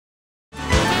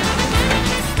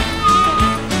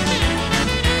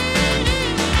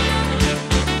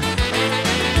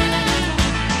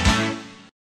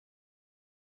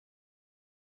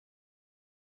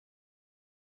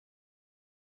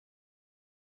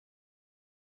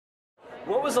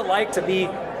What was it like to be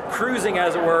cruising,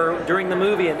 as it were, during the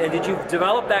movie? And did you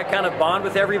develop that kind of bond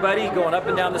with everybody, going up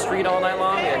and down the street all night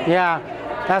long? Yeah,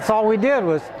 that's all we did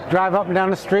was drive up and down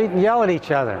the street and yell at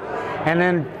each other. And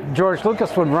then George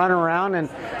Lucas would run around and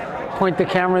point the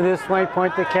camera this way,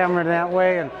 point the camera that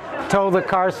way, and tow the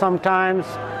cars sometimes.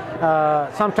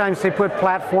 Sometimes they put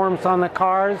platforms on the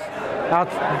cars,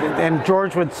 and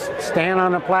George would stand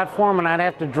on the platform and I'd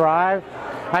have to drive.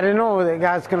 I didn't know that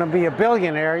guy's going to be a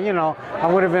billionaire, you know.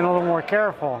 I would have been a little more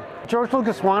careful. George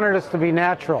Lucas wanted us to be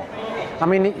natural. I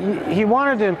mean, he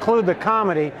wanted to include the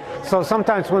comedy, so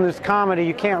sometimes when there's comedy,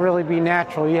 you can't really be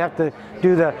natural. You have to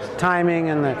do the timing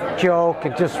and the joke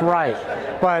just right.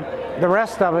 But the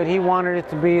rest of it, he wanted it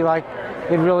to be like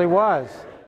it really was.